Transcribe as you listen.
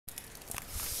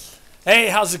Hey,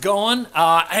 how's it going? Hey,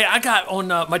 I got on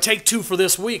my take two for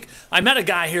this week. I met a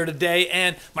guy here today,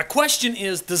 and my question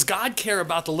is, does God care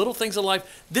about the little things in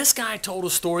life? This guy told a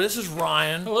story. This is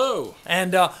Ryan. Hello.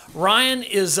 And Ryan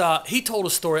is, he told a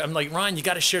story. I'm like, Ryan, you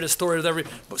got to share this story with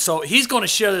everybody. So he's going to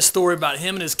share this story about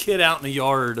him and his kid out in the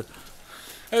yard.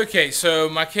 Okay, so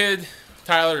my kid,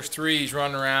 Tyler's 3. He's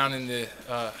running around in the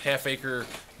half-acre,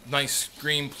 nice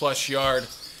green plush yard,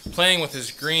 playing with his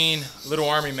green little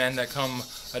army men that come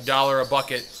 $1 a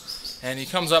bucket. And he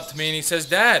comes up to me and he says,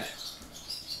 "Dad,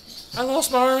 I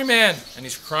lost my army man." And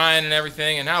he's crying and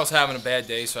everything, and I was having a bad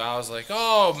day, so I was like,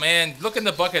 "Oh man, look in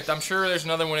the bucket, I'm sure there's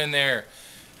another one in there."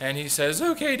 And he says,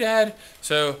 "Okay, Dad."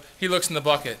 So he looks in the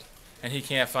bucket and he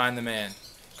can't find the man,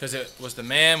 because it was the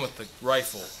man with the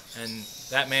rifle, and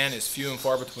that man is few and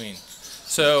far between.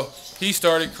 So he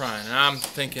started crying, and I'm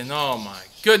thinking, oh my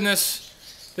goodness,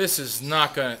 this is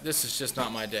just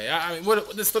not my day. I mean,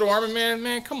 what this little army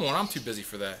man, come on, I'm too busy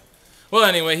for that. Well,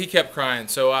 anyway, he kept crying,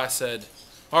 so I said,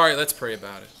 all right, let's pray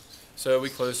about it. So we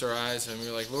closed our eyes and we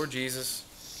were like, Lord Jesus,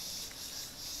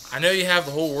 I know you have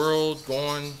the whole world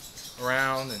going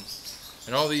around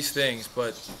and all these things,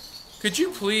 but could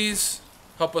you please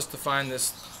help us to find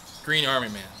this green army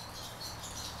man?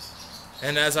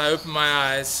 And as I opened my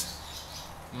eyes,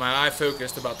 my eye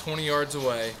focused about 20 yards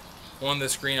away on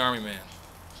this green army man.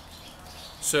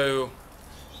 So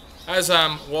as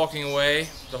I'm walking away,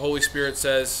 the Holy Spirit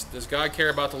says, does God care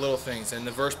about the little things? And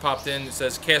the verse popped in that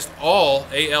says, cast all,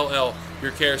 A-L-L,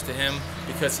 your cares to him,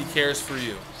 because he cares for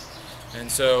you.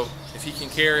 And so if he can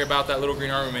care about that little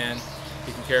green army man,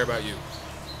 he can care about you.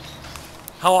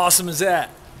 How awesome is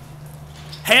that?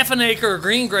 Half an acre of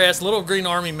green grass, little green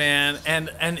army man,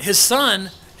 and his son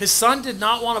did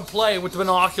not want to play with the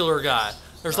binocular guy.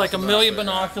 There's like a million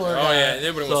binocular guys. Oh yeah,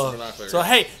 everybody wants a binocular. So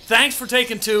hey, thanks for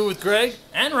taking two with Greg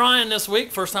and Ryan this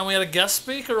week. First time we had a guest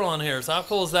speaker on here. So how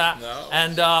cool is that? No.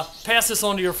 And pass this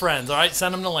on to your friends. All right,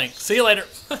 send them the link. See you later.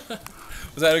 Was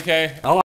that okay?